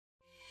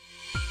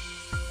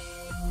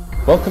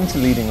Welcome to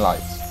Leading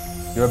Lights.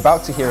 You're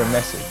about to hear a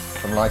message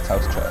from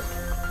Lighthouse Church.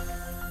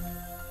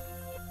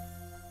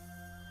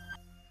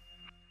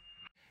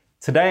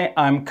 Today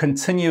I'm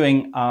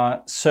continuing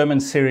our sermon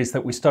series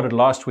that we started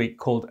last week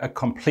called A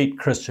Complete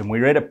Christian. We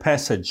read a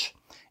passage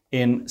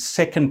in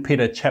 2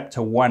 Peter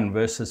chapter 1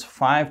 verses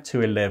 5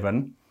 to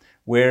 11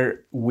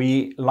 where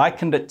we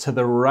likened it to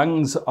the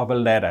rungs of a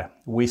ladder.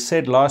 We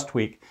said last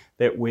week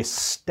that we're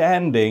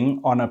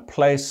standing on a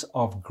place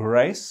of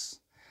grace,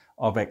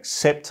 of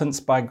acceptance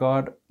by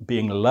God,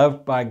 being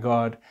loved by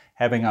God,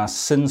 having our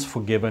sins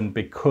forgiven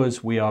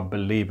because we are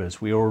believers.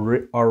 We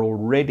are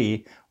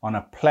already on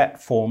a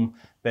platform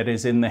that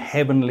is in the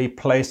heavenly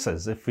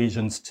places,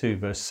 Ephesians 2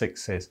 verse 6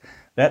 says.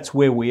 That's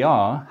where we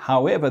are.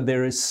 However,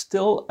 there is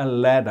still a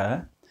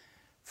ladder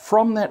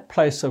from that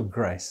place of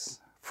grace,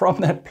 from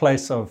that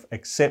place of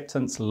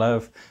acceptance,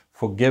 love,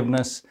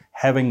 forgiveness,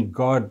 having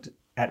God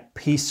at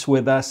peace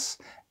with us,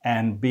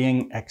 and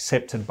being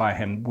accepted by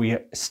Him. We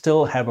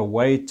still have a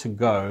way to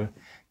go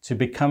to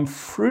become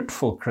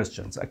fruitful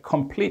Christians, a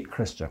complete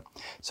Christian.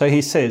 So he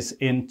says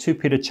in 2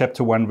 Peter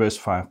chapter 1 verse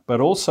 5,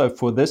 but also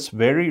for this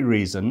very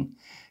reason,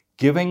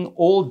 giving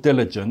all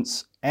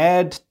diligence,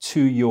 add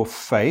to your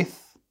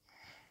faith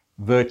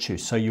virtue.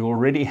 So you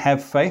already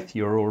have faith,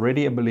 you're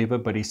already a believer,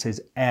 but he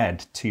says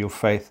add to your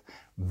faith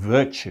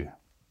virtue.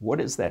 What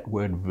does that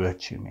word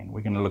virtue mean?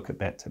 We're going to look at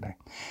that today.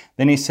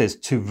 Then he says,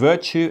 to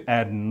virtue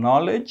add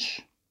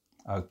knowledge.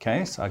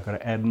 Okay, so I've got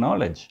to add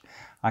knowledge.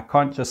 I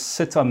can't just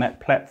sit on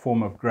that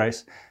platform of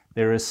grace.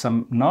 There is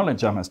some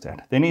knowledge I must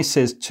add. Then he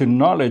says, to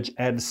knowledge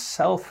add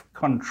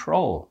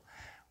self-control.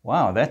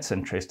 Wow, that's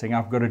interesting.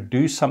 I've got to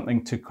do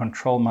something to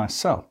control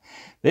myself.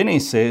 Then he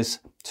says,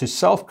 to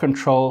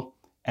self-control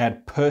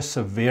add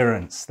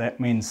perseverance. That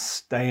means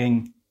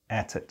staying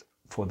at it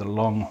for the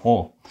long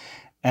haul.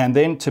 And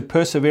then to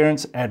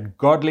perseverance add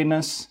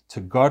godliness, to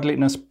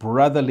godliness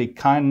brotherly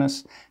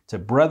kindness, to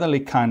brotherly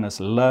kindness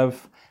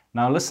love.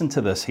 Now listen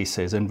to this, he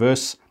says in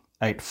verse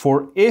 8,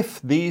 for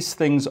if these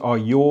things are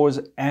yours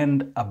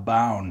and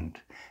abound,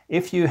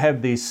 if you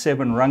have these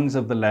 7 rungs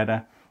of the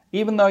ladder,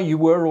 even though you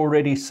were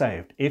already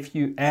saved, if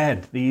you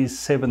add these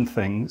 7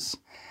 things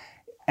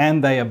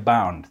and they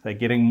abound, they're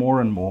getting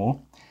more and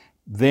more,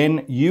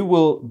 then you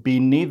will be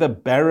neither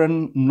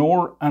barren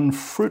nor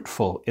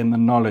unfruitful in the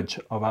knowledge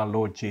of our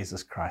Lord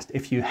Jesus Christ.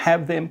 If you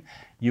have them,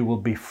 you will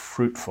be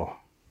fruitful.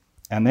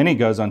 And then he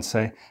goes on to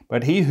say,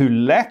 but he who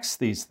lacks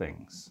these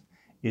things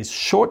is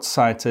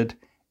short-sighted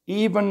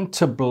even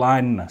to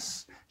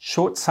blindness.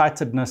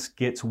 Short-sightedness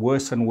gets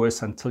worse and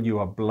worse until you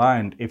are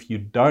blind if you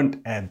don't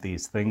add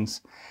these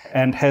things,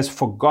 and has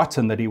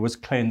forgotten that he was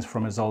cleansed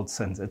from his old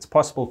sins. It's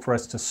possible for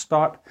us to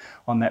start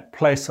on that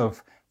place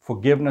of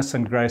forgiveness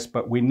and grace,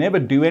 but we never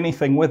do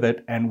anything with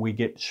it, and we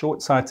get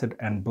short-sighted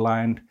and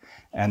blind.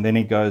 And then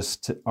he goes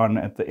on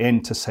at the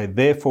end to say,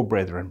 therefore,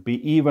 brethren,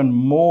 be even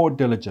more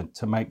diligent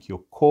to make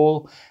your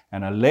call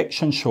and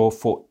election sure,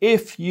 for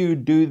if you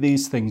do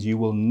these things, you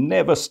will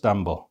never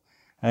stumble.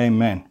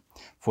 Amen.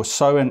 For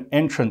so an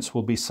entrance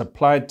will be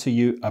supplied to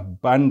you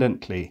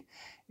abundantly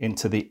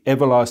into the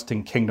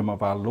everlasting kingdom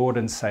of our Lord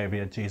and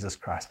Savior, Jesus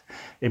Christ.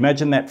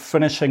 Imagine that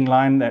finishing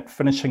line, that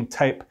finishing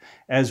tape.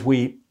 As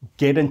we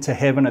get into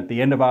heaven at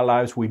the end of our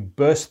lives, we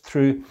burst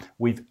through,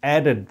 we've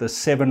added the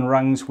 7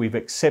 rungs, we've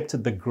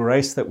accepted the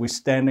grace that we're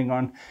standing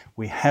on,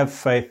 we have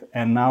faith,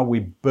 and now we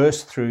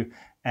burst through,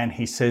 and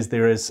he says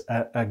there is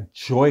a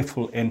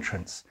joyful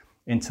entrance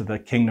into the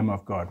kingdom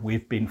of God.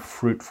 We've been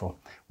fruitful.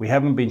 We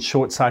haven't been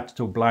short-sighted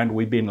or blind,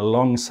 we've been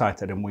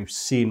long-sighted, and we've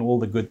seen all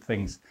the good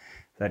things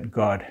that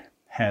God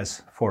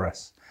has for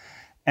us.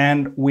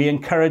 And we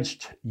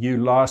encouraged you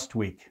last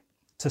week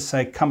to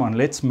say, come on,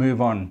 let's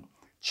move on,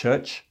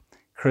 church,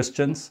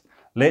 Christians.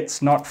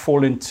 Let's not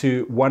fall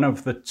into one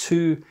of the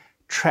 2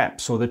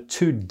 traps or the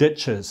 2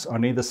 ditches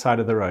on either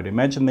side of the road.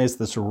 Imagine there's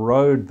this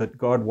road that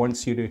God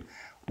wants you to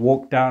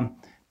walk down,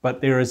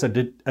 but there is a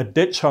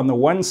ditch on the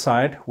one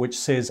side which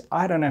says,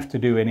 I don't have to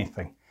do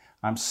anything.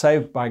 I'm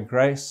saved by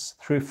grace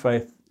through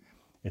faith.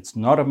 It's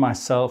not of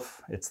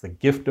myself, it's the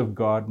gift of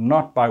God,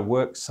 not by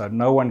works, so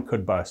no one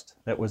could boast.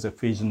 That was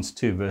Ephesians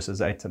 2,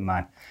 verses 8 and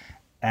 9.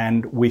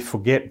 And we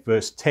forget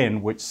verse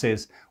 10, which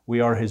says,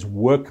 we are his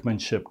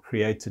workmanship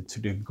created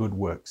to do good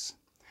works.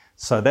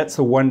 So that's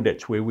the one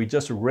ditch where we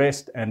just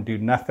rest and do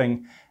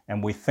nothing,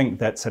 and we think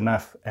that's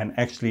enough. And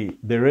actually,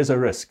 there is a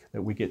risk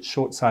that we get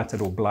short-sighted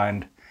or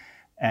blind,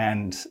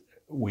 and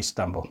we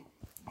stumble.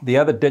 The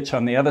other ditch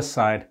on the other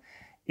side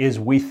is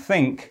we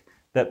think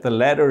that the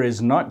ladder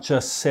is not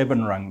just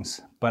 7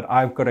 rungs, but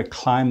I've got to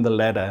climb the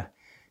ladder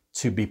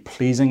to be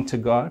pleasing to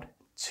God,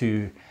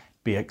 to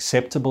be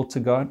acceptable to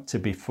God, to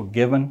be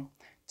forgiven,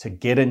 to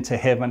get into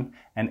heaven.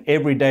 And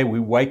every day we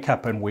wake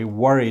up and we're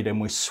worried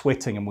and we're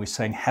sweating and we're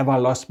saying, have I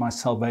lost my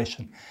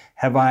salvation?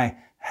 Have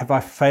I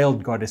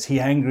failed God? Is he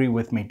angry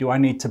with me? Do I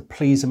need to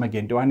please him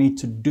again? Do I need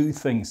to do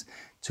things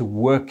to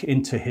work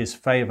into his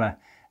favor?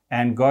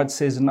 And God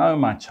says, no,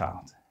 my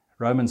child.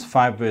 Romans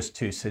 5 verse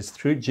 2 says,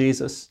 through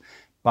Jesus,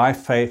 by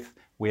faith,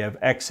 we have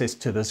access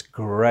to this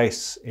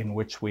grace in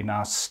which we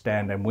now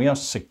stand, and we are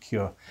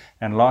secure.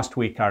 And last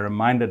week I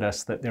reminded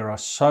us that there are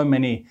so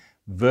many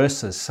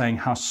verses saying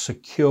how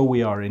secure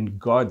we are in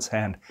God's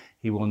hand.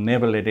 He will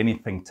never let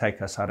anything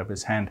take us out of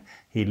his hand.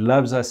 He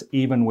loves us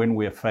even when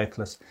we are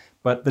faithless.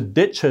 But the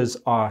ditches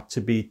are to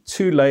be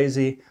too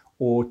lazy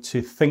or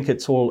to think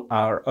it's all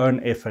our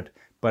own effort.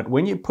 But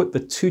when you put the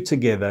two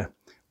together,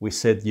 we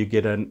said you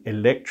get an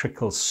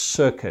electrical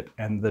circuit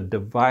and the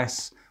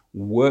device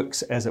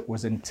works as it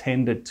was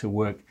intended to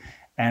work.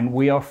 And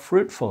we are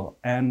fruitful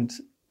and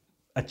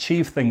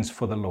achieve things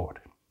for the Lord.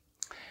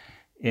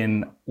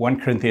 In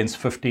 1 Corinthians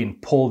 15,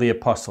 Paul the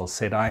Apostle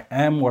said, I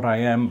am what I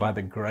am by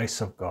the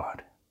grace of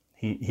God.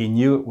 He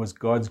knew it was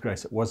God's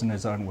grace. It wasn't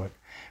his own work.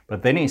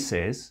 But then he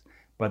says,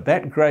 but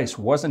that grace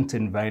wasn't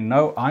in vain.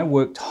 No, I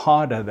worked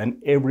harder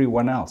than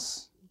everyone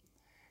else.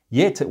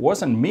 Yet it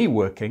wasn't me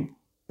working,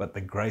 but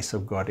the grace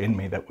of God in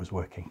me that was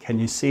working. Can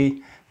you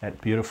see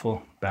that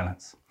beautiful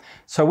balance?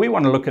 So we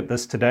want to look at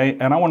this today,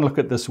 and I want to look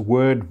at this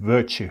word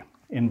virtue.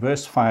 In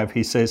verse 5,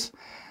 he says,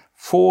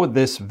 for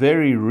this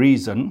very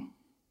reason,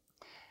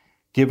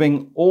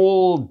 giving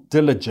all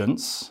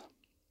diligence,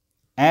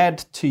 add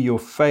to your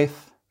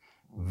faith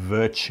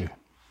virtue,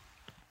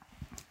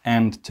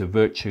 and to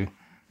virtue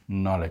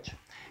knowledge.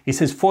 He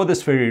says, for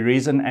this very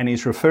reason, and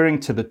he's referring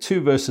to the two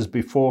verses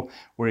before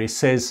where he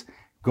says,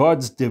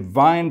 God's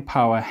divine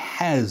power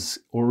has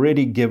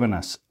already given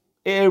us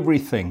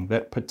everything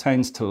that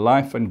pertains to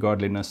life and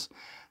godliness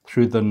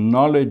through the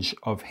knowledge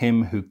of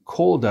him who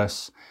called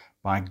us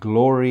by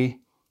glory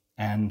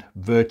and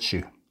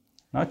virtue.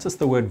 Notice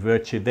the word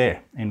virtue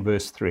there in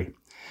verse 3.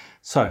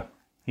 So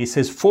he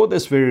says, for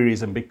this very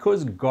reason,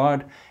 because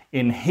God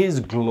in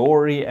his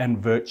glory and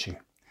virtue.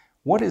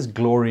 What is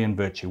glory and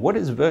virtue? What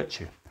is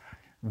virtue?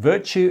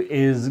 Virtue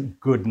is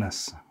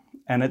goodness,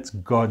 and it's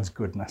God's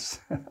goodness.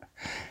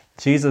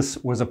 Jesus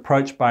was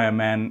approached by a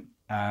man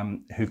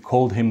who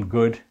called him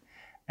good,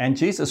 and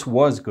Jesus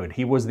was good.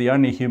 He was the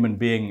only human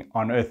being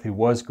on earth who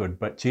was good,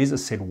 but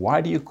Jesus said,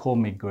 why do you call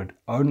me good?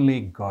 Only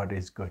God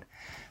is good.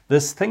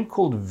 This thing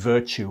called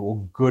virtue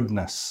or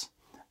goodness,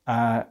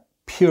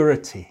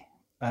 purity,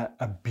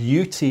 a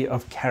beauty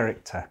of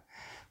character,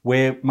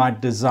 where my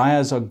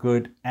desires are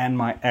good and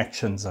my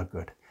actions are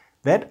good.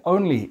 That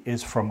only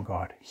is from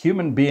God.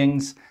 Human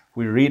beings,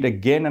 we read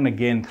again and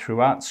again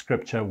throughout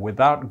Scripture,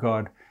 without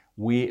God,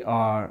 we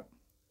are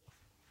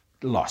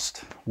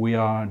lost. We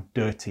are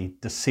dirty,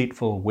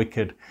 deceitful,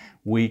 wicked.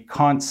 We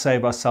can't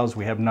save ourselves.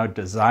 We have no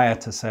desire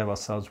to save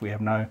ourselves. We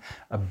have no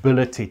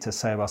ability to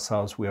save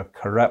ourselves. We are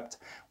corrupt.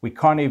 We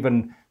can't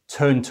even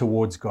turn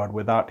towards God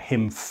without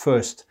him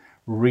first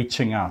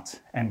reaching out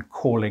and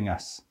calling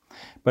us.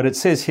 But it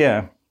says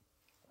here,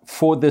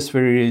 for this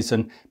very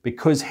reason,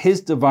 because his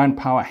divine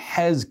power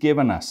has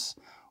given us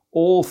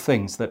all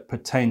things that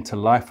pertain to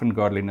life and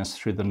godliness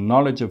through the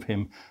knowledge of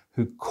him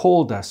who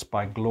called us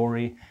by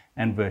glory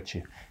and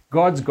virtue.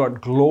 God's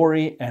got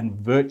glory and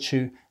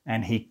virtue,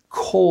 and he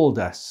called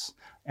us,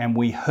 and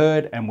we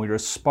heard and we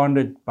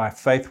responded by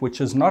faith, which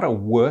is not a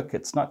work.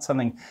 It's not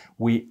something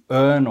we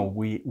earn or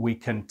we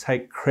can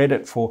take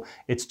credit for.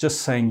 It's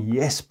just saying,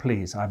 yes,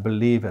 please, I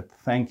believe it.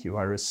 Thank you.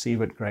 I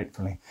receive it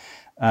gratefully.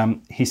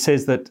 He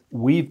says that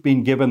we've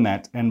been given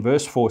that, and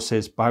verse 4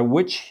 says, by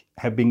which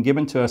have been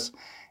given to us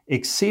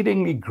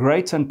exceedingly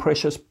great and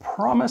precious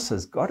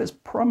promises. God has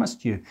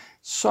promised you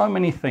so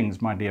many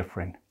things, my dear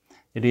friend,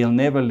 that he'll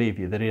never leave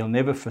you, that he'll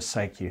never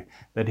forsake you,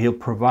 that he'll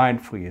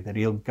provide for you, that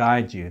he'll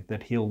guide you,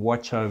 that he'll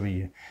watch over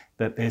you,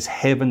 that there's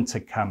heaven to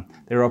come.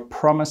 There are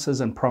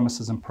promises and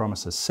promises and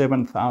promises,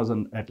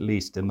 7,000 at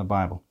least in the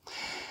Bible.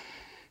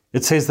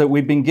 It says that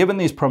we've been given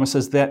these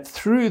promises that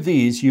through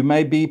these you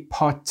may be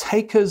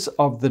partakers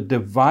of the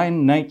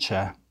divine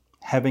nature,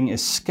 having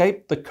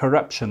escaped the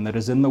corruption that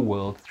is in the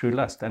world through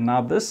lust. And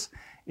now this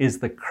is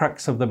the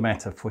crux of the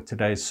matter for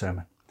today's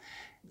sermon.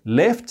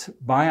 Left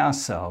by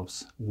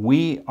ourselves,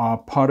 we are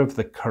part of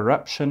the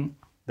corruption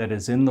that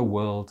is in the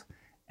world,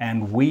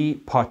 and we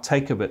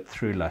partake of it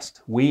through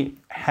lust. We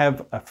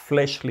have a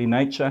fleshly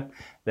nature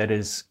that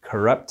is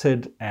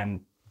corrupted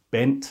and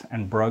bent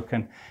and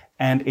broken,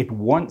 and it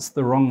wants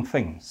the wrong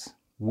things.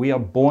 We are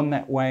born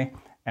that way,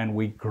 and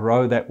we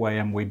grow that way,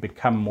 and we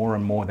become more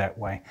and more that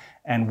way.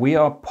 And we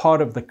are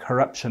part of the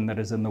corruption that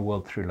is in the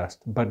world through lust.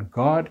 But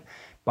God,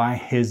 by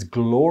his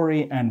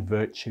glory and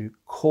virtue,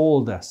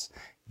 called us,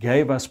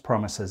 gave us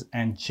promises,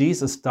 and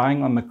Jesus,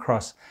 dying on the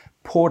cross,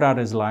 poured out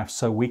his life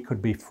so we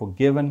could be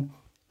forgiven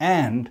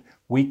and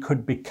we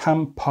could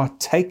become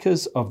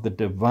partakers of the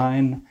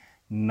divine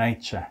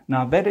nature.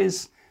 Now, that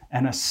is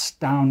an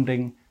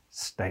astounding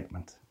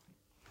statement.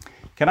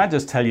 Can I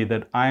just tell you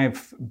that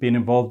I've been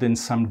involved in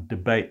some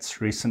debates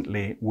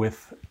recently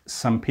with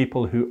some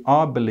people who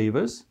are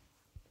believers,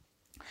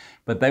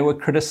 but they were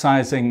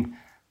criticizing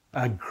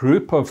a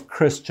group of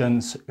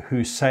Christians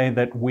who say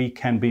that we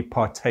can be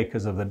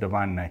partakers of the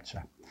divine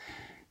nature.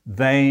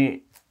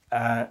 They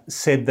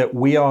said that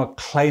we are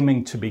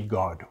claiming to be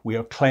God. We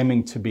are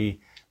claiming to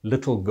be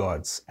little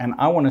gods. And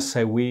I want to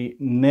say we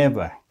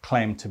never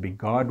claim to be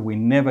God. We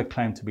never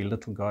claim to be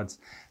little gods.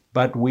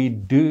 But we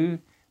do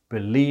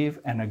believe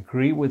and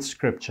agree with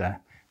Scripture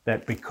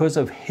that because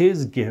of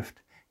His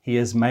gift, He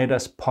has made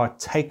us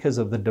partakers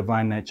of the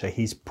divine nature.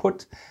 He's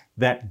put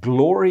that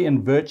glory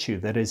and virtue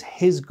that is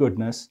His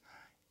goodness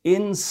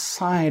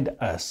inside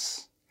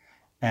us.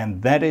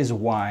 And that is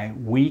why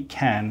we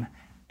can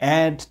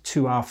add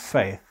to our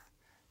faith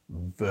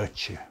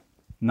virtue.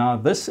 Now,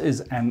 this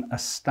is an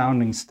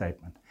astounding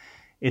statement.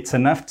 It's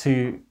enough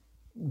to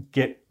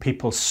get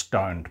people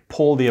stoned.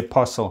 Paul the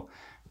Apostle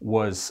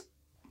was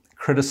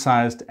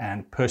criticized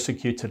and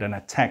persecuted and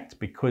attacked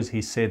because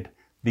he said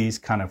these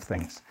kind of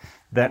things.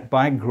 That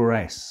by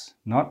grace,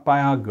 not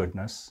by our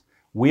goodness,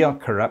 we are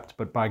corrupt,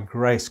 but by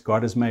grace,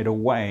 God has made a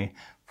way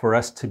for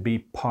us to be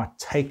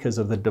partakers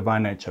of the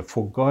divine nature,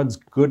 for God's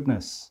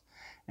goodness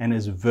and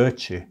His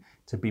virtue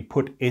to be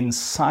put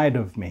inside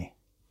of me.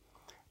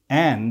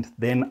 And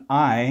then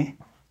I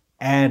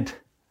add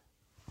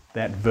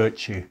that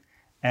virtue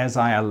as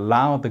I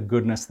allow the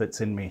goodness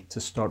that's in me to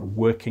start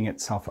working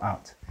itself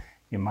out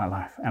in my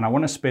life. And I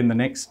want to spend the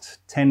next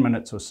 10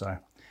 minutes or so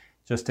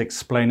just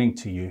explaining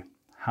to you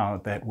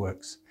how that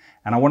works.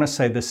 And I want to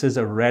say this is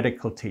a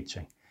radical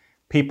teaching.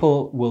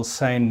 People will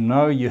say,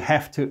 no, you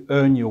have to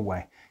earn your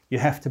way. You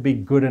have to be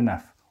good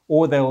enough.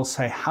 Or they'll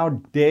say, how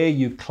dare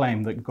you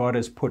claim that God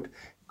has put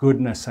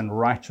goodness and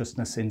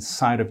righteousness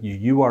inside of you?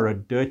 You are a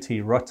dirty,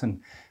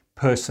 rotten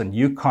person.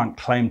 You can't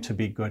claim to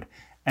be good.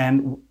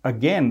 And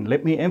again,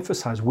 let me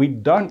emphasize, we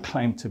don't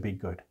claim to be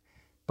good,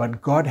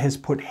 but God has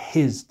put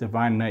His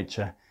divine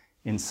nature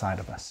inside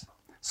of us.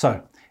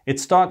 So it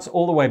starts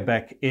all the way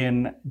back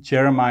in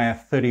Jeremiah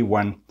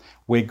 31,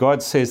 where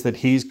God says that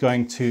He's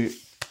going to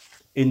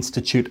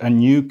institute a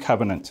new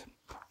covenant.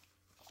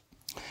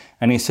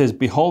 And He says,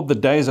 behold, the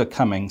days are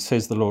coming,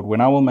 says the Lord,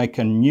 when I will make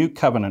a new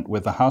covenant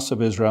with the house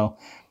of Israel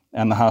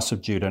and the house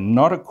of Judah,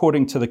 not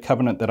according to the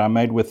covenant that I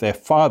made with their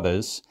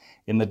fathers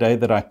in the day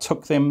that I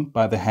took them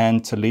by the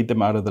hand to lead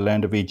them out of the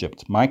land of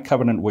Egypt, my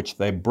covenant which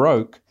they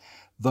broke,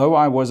 though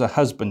I was a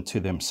husband to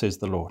them, says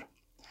the Lord.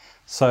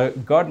 So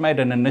God made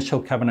an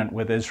initial covenant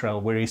with Israel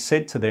where He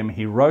said to them,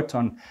 He wrote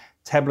on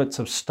tablets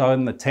of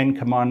stone the 10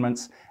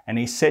 commandments, and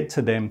He said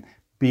to them,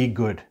 be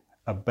good,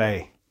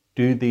 obey,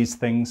 do these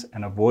things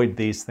and avoid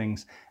these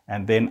things,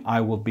 and then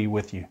I will be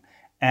with you.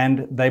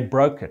 And they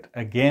broke it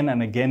again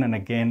and again and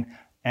again.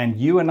 And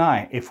you and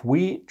I, if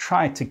we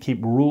try to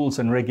keep rules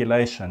and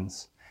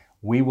regulations,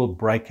 we will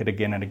break it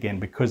again and again,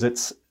 because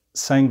it's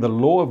saying the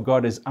law of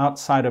God is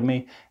outside of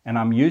me, and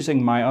I'm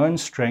using my own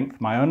strength,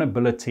 my own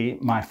ability,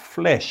 my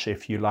flesh,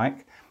 if you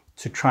like,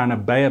 to try and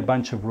obey a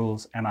bunch of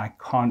rules, and I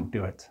can't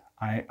do it.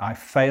 I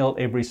fail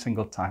every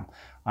single time.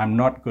 I'm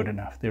not good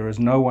enough. There is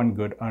no one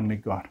good, only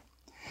God.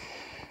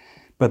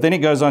 But then He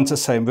goes on to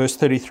say in verse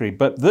 33,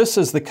 but this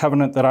is the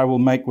covenant that I will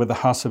make with the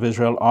house of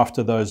Israel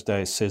after those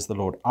days, says the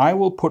Lord. I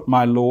will put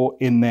my law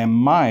in their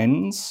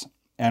minds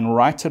and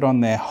write it on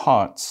their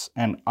hearts,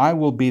 and I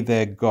will be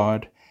their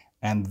God,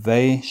 and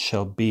they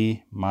shall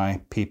be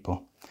my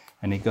people.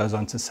 And He goes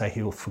on to say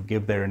He will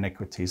forgive their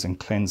iniquities and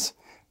cleanse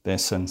their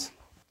sins.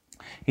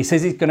 He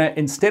says He's going to,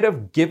 instead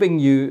of giving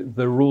you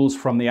the rules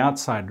from the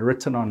outside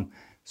written on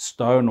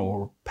stone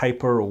or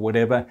paper or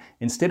whatever,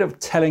 instead of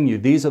telling you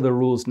these are the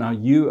rules, now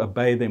you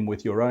obey them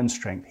with your own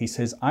strength, He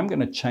says, I'm going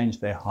to change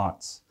their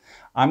hearts.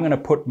 I'm going to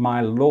put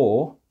my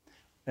law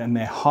in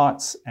their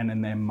hearts and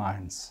in their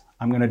minds.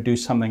 I'm going to do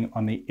something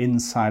on the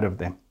inside of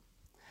them.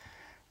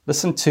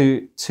 Listen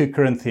to 2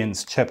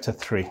 Corinthians chapter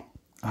 3.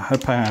 I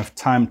hope I have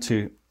time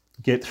to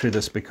get through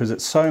this because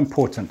it's so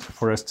important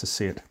for us to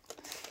see it.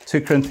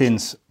 2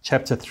 Corinthians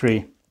chapter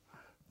 3,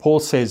 Paul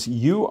says,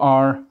 you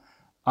are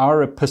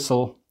our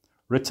epistle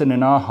written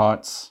in our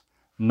hearts,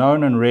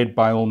 known and read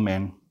by all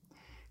men.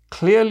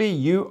 Clearly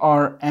you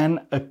are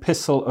an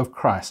epistle of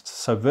Christ.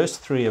 So verse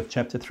 3 of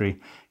chapter 3,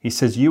 he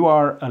says, you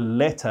are a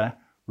letter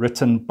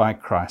written by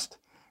Christ,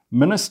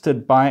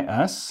 ministered by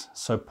us.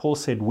 So Paul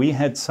said we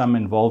had some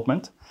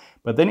involvement.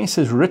 But then he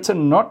says,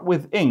 written not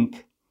with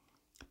ink,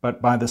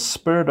 but by the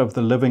Spirit of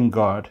the living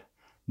God,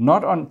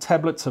 not on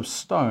tablets of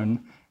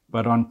stone,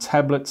 but on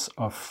tablets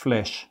of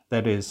flesh,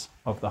 that is,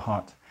 of the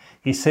heart.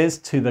 He says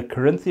to the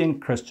Corinthian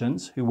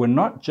Christians, who were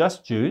not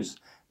just Jews,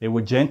 there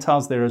were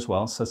Gentiles there as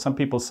well. So some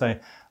people say,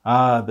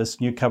 this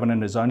new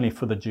covenant is only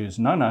for the Jews.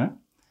 No.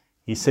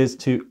 He says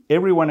to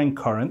everyone in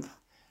Corinth,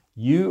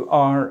 you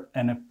are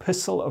an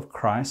epistle of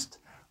Christ,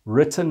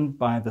 written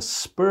by the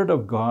Spirit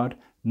of God,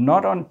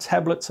 not on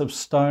tablets of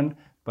stone,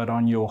 but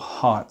on your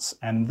hearts.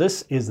 And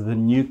this is the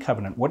new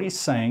covenant. What he's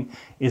saying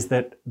is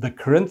that the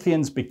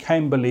Corinthians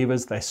became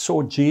believers. They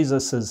saw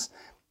Jesus'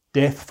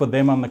 death for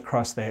them on the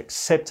cross. They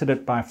accepted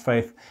it by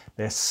faith.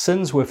 Their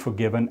sins were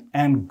forgiven.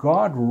 And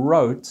God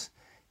wrote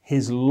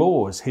His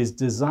laws, His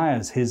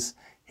desires,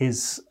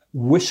 His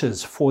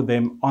wishes for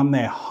them on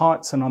their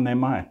hearts and on their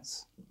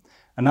minds.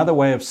 Another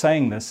way of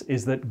saying this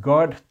is that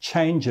God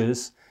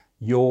changes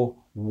your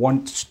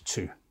want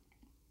to.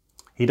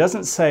 He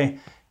doesn't say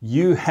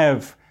you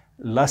have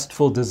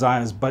lustful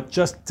desires, but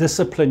just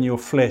discipline your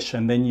flesh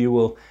and then you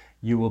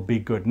will be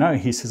good. No,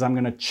 he says, I'm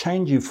going to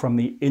change you from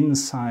the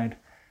inside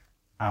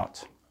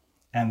out.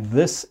 And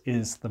this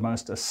is the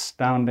most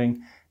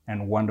astounding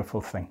and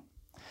wonderful thing.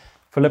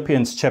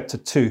 Philippians chapter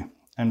 2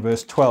 and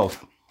verse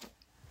 12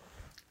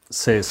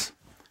 says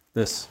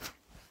this.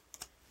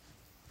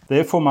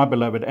 Therefore, my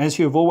beloved, as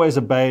you have always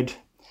obeyed,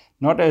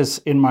 not as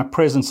in my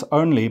presence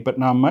only, but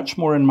now much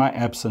more in my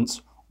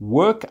absence,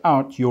 work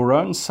out your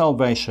own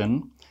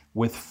salvation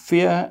with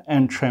fear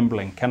and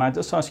trembling. Can I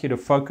just ask you to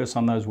focus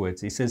on those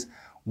words? He says,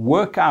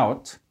 work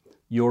out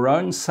your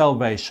own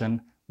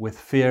salvation with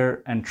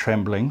fear and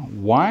trembling.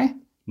 Why?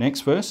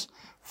 Next verse.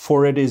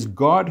 For it is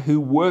God who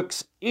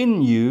works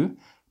in you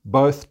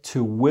both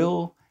to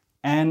will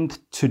and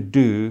to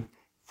do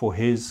for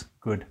his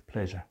good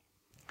pleasure.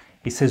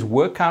 He says,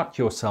 work out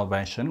your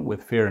salvation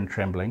with fear and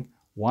trembling.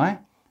 Why?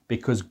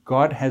 Because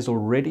God has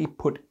already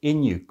put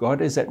in you.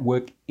 God is at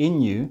work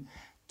in you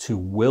to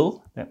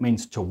will, that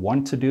means to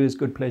want to do his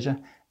good pleasure,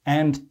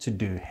 and to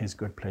do his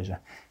good pleasure.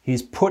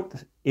 He's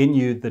put in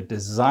you the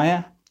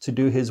desire to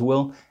do his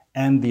will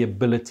and the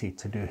ability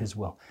to do his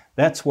will.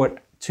 That's what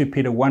 2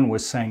 Peter 1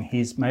 was saying.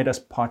 He's made us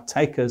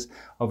partakers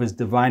of his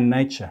divine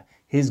nature,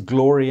 his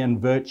glory and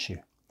virtue.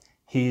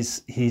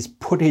 He's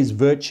put his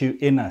virtue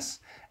in us.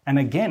 And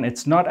again,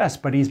 it's not us,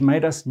 but he's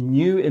made us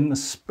new in the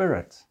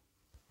Spirit.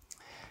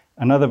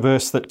 Another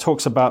verse that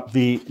talks about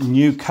the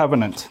new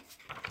covenant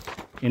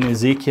in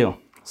Ezekiel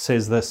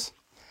says this,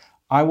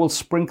 I will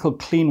sprinkle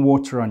clean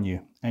water on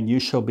you, and you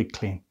shall be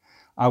clean.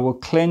 I will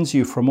cleanse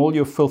you from all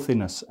your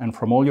filthiness and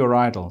from all your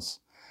idols.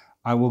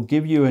 I will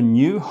give you a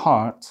new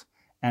heart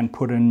and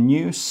put a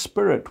new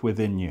spirit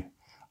within you.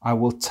 I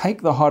will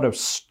take the heart of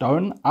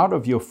stone out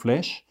of your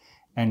flesh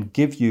and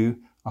give you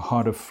a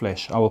heart of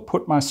flesh. I will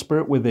put my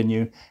spirit within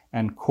you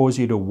and cause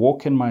you to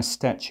walk in my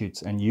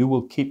statutes, and you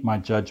will keep my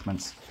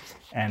judgments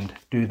and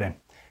do them.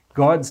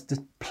 God's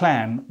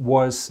plan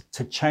was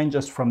to change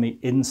us from the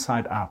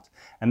inside out.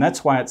 And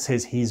that's why it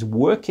says he's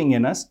working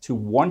in us to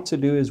want to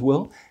do his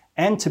will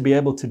and to be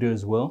able to do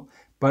his will.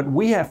 But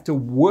we have to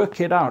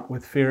work it out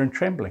with fear and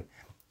trembling.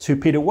 2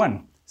 Peter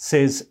 1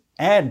 says,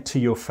 add to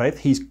your faith.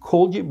 He's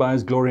called you by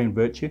his glory and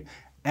virtue.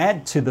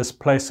 Add to this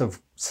place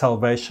of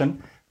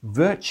salvation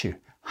virtue.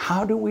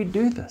 How do we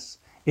do this?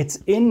 It's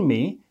in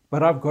me,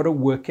 but I've got to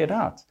work it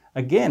out.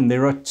 Again,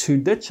 there are two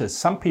ditches.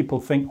 Some people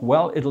think,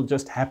 well, it'll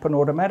just happen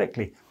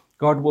automatically.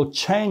 God will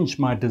change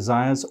my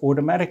desires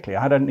automatically.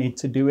 I don't need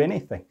to do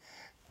anything.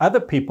 Other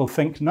people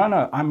think,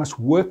 no, I must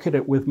work at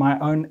it with my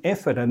own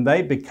effort. And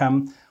they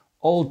become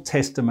Old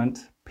Testament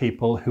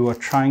people who are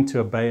trying to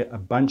obey a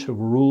bunch of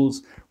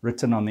rules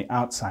written on the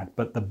outside.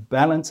 But the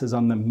balance is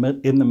in the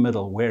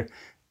middle, where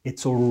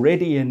it's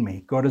already in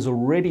me. God has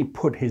already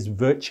put his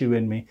virtue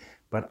in me,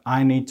 but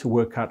I need to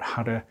work out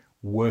how to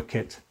work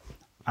it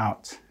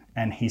out.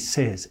 And he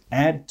says,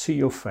 add to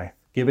your faith,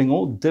 giving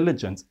all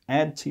diligence,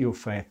 add to your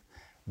faith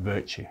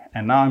virtue.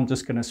 And now I'm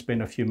just going to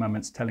spend a few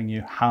moments telling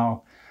you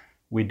how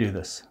we do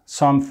this.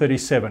 Psalm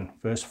 37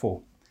 verse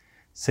 4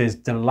 says,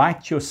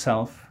 delight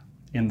yourself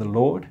in the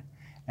Lord,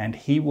 and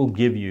he will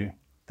give you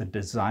the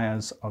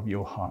desires of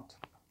your heart.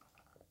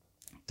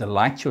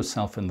 Delight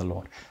yourself in the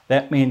Lord.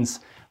 That means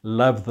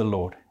love the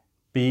Lord.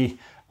 Be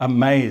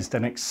amazed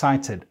and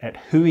excited at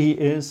who he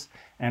is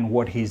and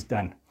what he's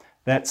done.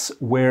 That's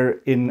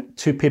where in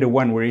 2 Peter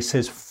 1, where he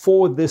says,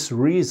 for this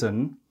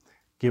reason,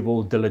 give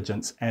all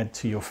diligence, add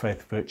to your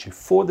faith virtue.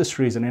 For this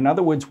reason. In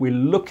other words, we're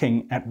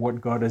looking at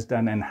what God has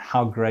done and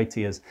how great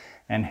he is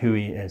and who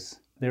he is.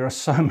 There are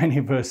so many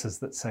verses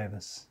that say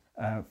this.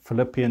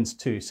 Philippians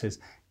 2 says,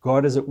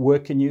 God is at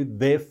work in you,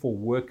 therefore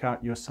work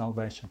out your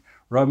salvation.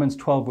 Romans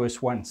 12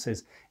 verse 1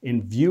 says,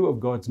 in view of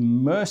God's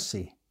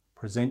mercy,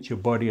 present your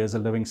body as a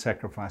living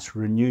sacrifice,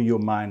 renew your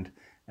mind,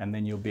 and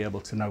then you'll be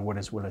able to know what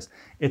his will is.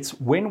 It's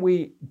when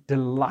we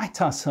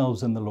delight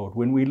ourselves in the Lord,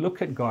 when we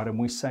look at God and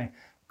we say,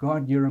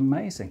 God, you're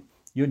amazing.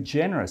 You're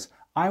generous.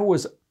 I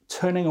was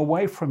turning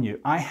away from you.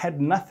 I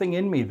had nothing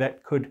in me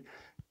that could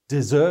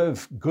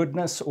deserve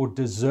goodness or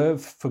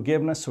deserve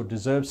forgiveness or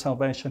deserve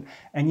salvation.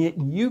 And yet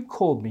you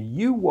called me,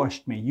 you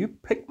washed me, you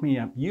picked me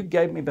up, you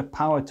gave me the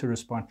power to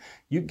respond.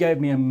 You gave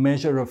me a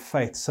measure of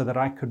faith so that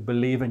I could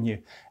believe in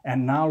you.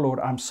 And now,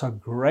 Lord, I'm so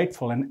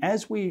grateful. And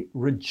as we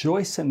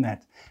rejoice in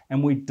that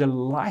and we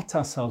delight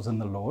ourselves in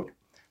the Lord,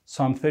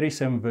 Psalm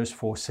 37 verse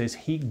 4 says,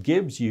 he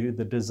gives you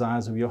the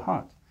desires of your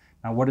heart.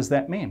 Now, what does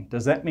that mean?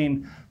 Does that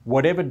mean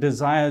whatever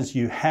desires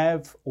you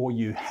have or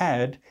you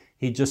had,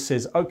 he just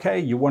says, okay,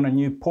 you want a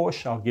new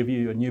Porsche, I'll give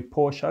you a new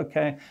Porsche.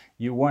 Okay,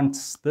 you want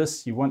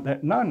this, you want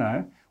that.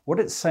 No. What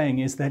it's saying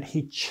is that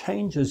he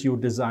changes your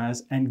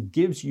desires and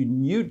gives you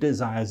new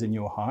desires in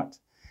your heart.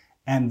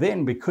 And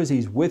then because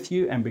he's with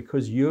you and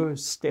because you're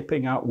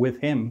stepping out with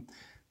him,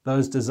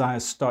 those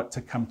desires start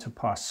to come to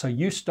pass. So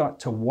you start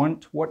to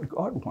want what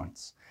God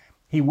wants.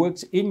 He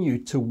works in you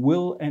to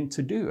will and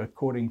to do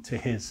according to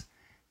his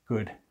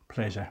good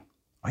pleasure.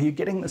 Are you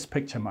getting this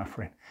picture, my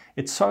friend?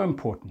 It's so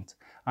important.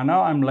 I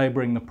know I'm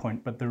laboring the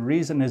point, but the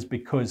reason is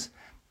because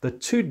the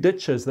two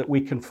ditches that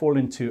we can fall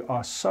into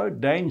are so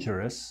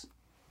dangerous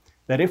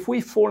that if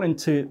we fall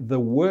into the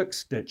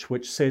works ditch,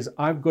 which says,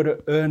 I've got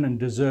to earn and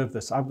deserve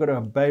this, I've got to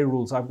obey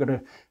rules, I've got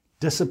to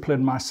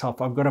discipline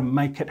myself, I've got to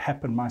make it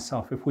happen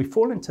myself. If we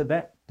fall into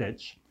that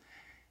ditch,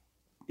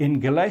 in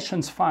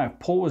Galatians 5,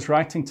 Paul was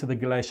writing to the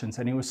Galatians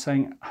and he was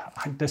saying,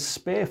 I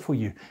despair for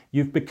you.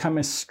 You've become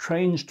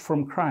estranged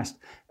from Christ.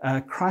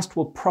 Christ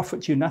will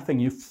profit you nothing.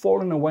 You've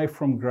fallen away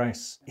from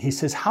grace. He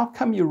says, how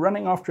come you're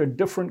running after a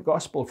different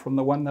gospel from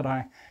the one that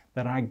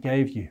I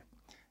gave you?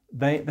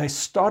 They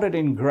started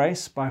in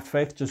grace by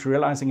faith, just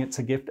realizing it's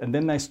a gift, and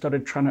then they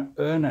started trying to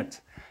earn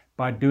it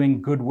by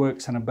doing good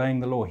works and obeying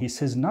the law. He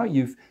says, no,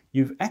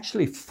 you've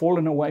actually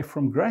fallen away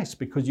from grace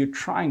because you're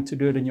trying to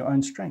do it in your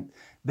own strength.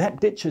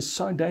 That ditch is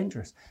so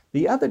dangerous.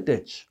 The other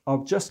ditch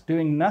of just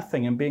doing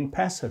nothing and being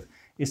passive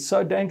is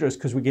so dangerous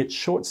because we get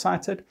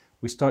short-sighted,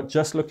 we start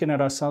just looking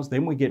at ourselves,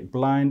 then we get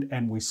blind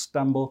and we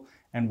stumble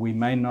and we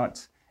may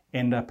not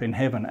end up in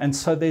heaven. And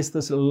so there's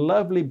this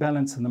lovely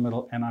balance in the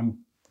middle, and I'm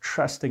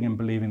trusting and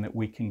believing that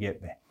we can get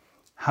there.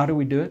 How do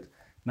we do it?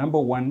 Number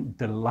one,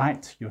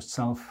 delight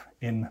yourself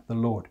in the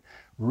Lord.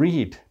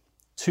 Read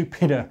 2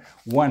 Peter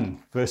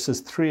 1,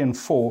 verses 3 and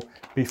 4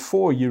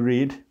 before you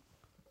read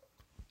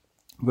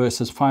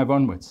verses 5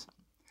 onwards.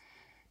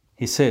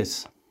 He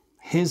says,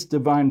 His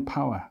divine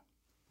power,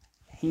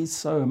 He's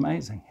so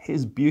amazing,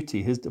 His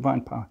beauty, His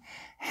divine power,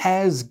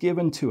 has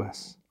given to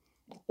us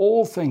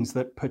all things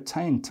that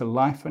pertain to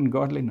life and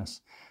godliness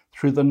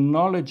through the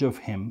knowledge of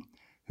Him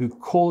who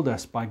called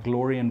us by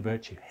glory and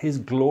virtue. His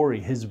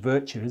glory, His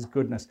virtue, His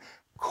goodness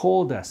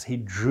called us. He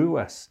drew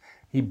us.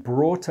 He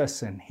brought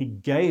us in. He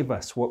gave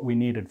us what we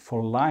needed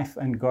for life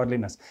and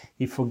godliness.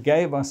 He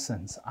forgave our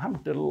sins. I'm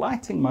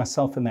delighting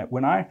myself in that.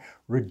 When I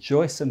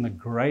rejoice in the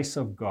grace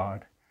of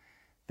God,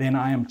 then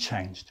I am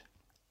changed.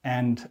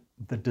 And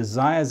the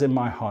desires in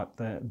my heart,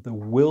 the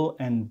will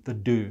and the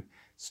do,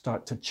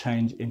 start to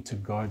change into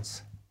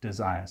God's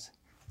desires.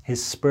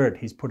 His Spirit,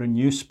 He's put a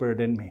new spirit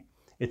in me.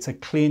 It's a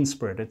clean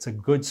spirit. It's a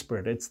good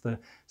spirit. It's the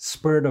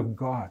Spirit of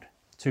God.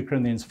 2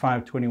 Corinthians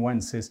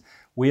 5:21 says,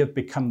 we have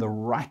become the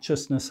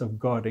righteousness of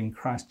God in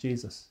Christ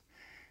Jesus.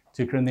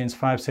 2 Corinthians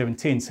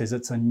 5:17 says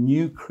it's a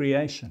new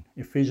creation.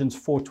 Ephesians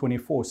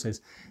 4:24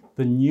 says,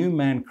 the new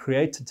man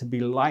created to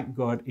be like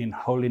God in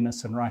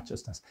holiness and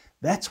righteousness.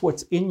 That's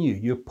what's in you.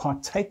 You're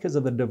partakers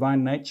of the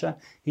divine nature.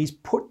 He's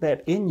put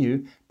that in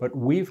you, but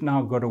we've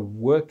now got to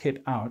work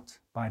it out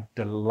by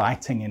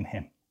delighting in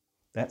Him.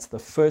 That's the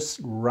first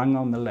rung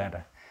on the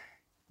ladder.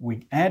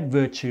 We add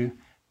virtue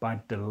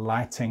by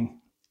delighting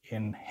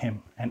in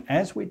Him. And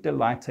as we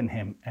delight in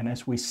Him, and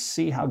as we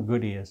see how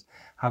good He is,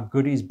 how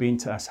good He's been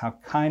to us, how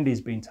kind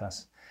He's been to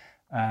us,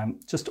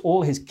 just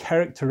all His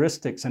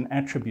characteristics and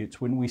attributes,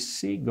 when we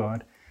see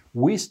God,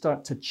 we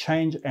start to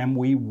change and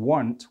we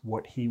want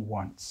what He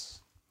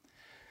wants.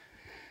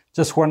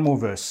 Just one more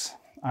verse.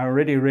 I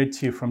already read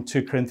to you from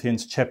 2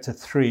 Corinthians chapter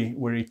 3,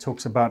 where he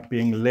talks about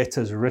being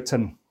letters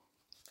written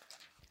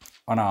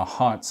on our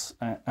hearts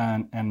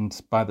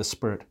and by the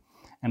Spirit.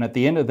 And at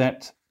the end of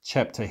that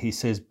chapter, he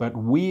says, but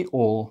we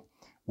all,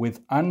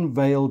 with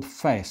unveiled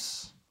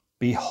face,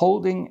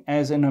 beholding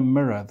as in a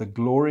mirror the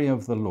glory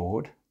of the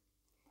Lord,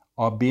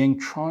 are being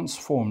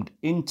transformed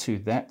into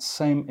that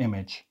same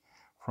image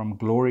from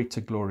glory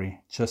to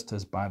glory, just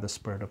as by the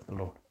Spirit of the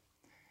Lord.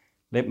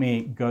 Let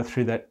me go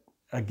through that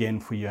again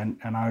for you,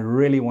 and I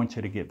really want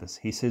you to get this.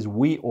 He says,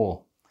 we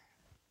all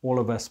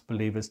of us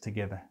believers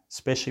together,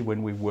 especially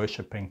when we're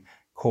worshiping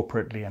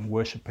corporately and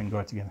worshiping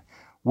God together,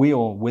 we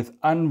all, with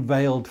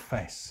unveiled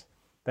face.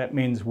 That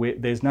means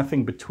there's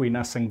nothing between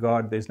us and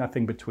God. There's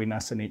nothing between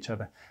us and each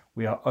other.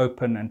 We are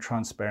open and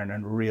transparent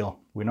and real.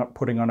 We're not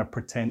putting on a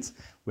pretense.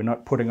 We're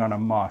not putting on a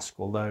mask,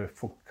 although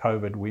for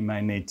COVID we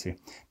may need to.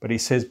 But he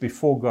says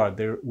before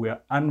God, we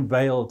are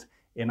unveiled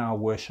in our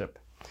worship.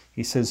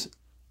 He says,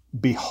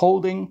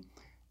 beholding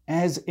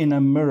as in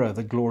a mirror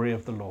the glory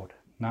of the Lord.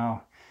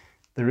 Now,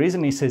 the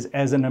reason he says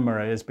as in a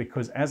mirror is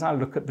because as I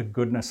look at the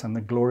goodness and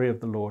the glory of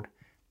the Lord,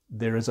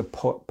 there is a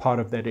part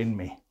of that in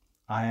me.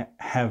 I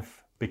have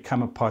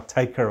become a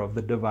partaker of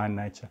the divine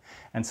nature.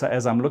 And so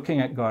as I'm looking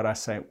at God, I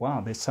say,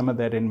 wow, there's some of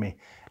that in me.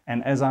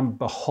 And as I'm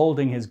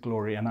beholding His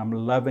glory and I'm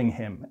loving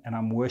Him and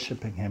I'm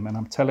worshiping Him and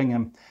I'm telling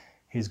Him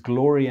His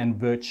glory and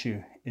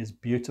virtue is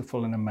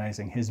beautiful and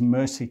amazing. His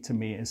mercy to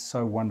me is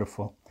so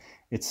wonderful.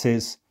 It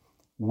says,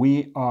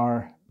 we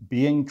are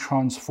being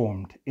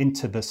transformed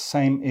into the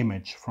same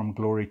image from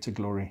glory to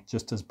glory,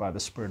 just as by the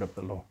Spirit of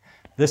the Lord.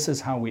 This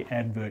is how we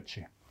add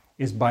virtue,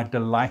 is by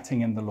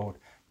delighting in the Lord,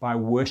 by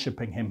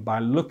worshiping Him, by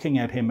looking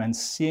at Him and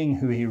seeing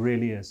who He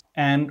really is.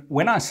 And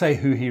when I say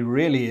who He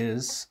really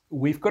is,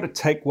 we've got to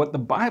take what the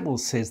Bible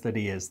says that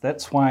He is.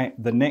 That's why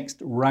the next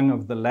rung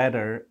of the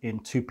ladder in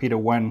 2 Peter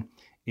 1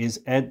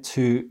 is add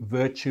to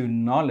virtue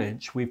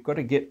knowledge. We've got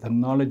to get the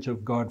knowledge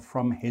of God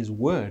from His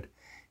Word.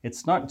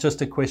 It's not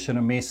just a question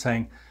of me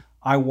saying,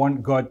 I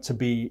want God to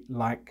be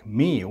like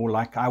me, or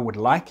like I would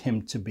like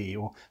Him to be,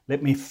 or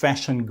let me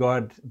fashion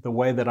God the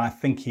way that I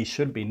think He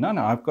should be. No,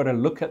 I've got to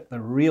look at the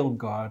real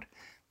God,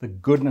 the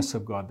goodness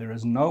of God. There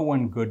is no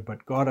one good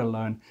but God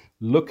alone.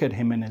 Look at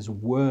him in his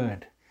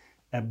word.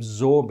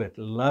 Absorb it,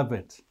 love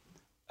it.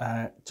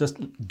 Just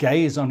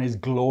gaze on his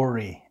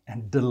glory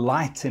and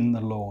delight in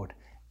the Lord.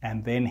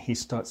 And then he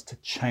starts to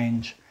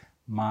change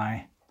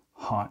my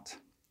heart.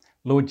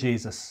 Lord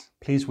Jesus,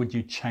 please would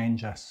you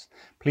change us?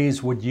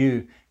 Please would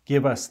you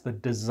give us the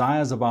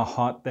desires of our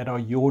heart that are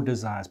your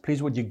desires?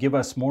 Please would you give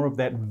us more of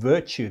that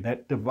virtue,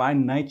 that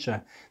divine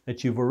nature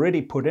that you've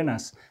already put in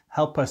us.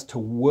 Help us to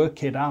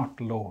work it out,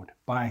 Lord,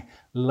 by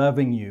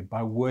loving you,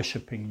 by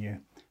worshiping you,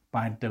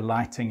 by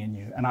delighting in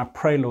you. And I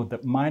pray, Lord,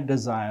 that my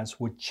desires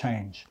would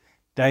change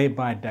day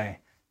by day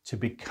to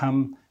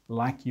become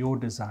like your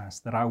desires,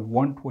 that I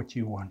want what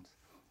you want,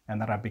 and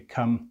that I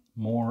become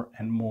more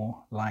and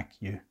more like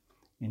you.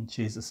 In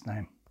Jesus'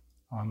 name,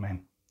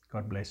 amen.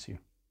 God bless you.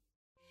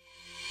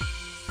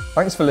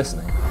 Thanks for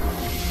listening.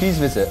 Please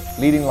visit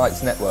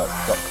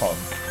leadinglightsnetwork.com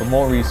for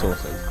more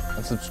resources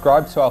and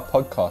subscribe to our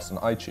podcast on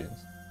iTunes.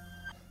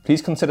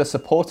 Please consider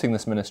supporting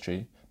this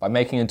ministry by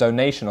making a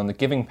donation on the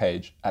giving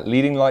page at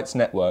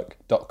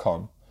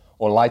leadinglightsnetwork.com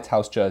or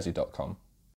lighthousejersey.com.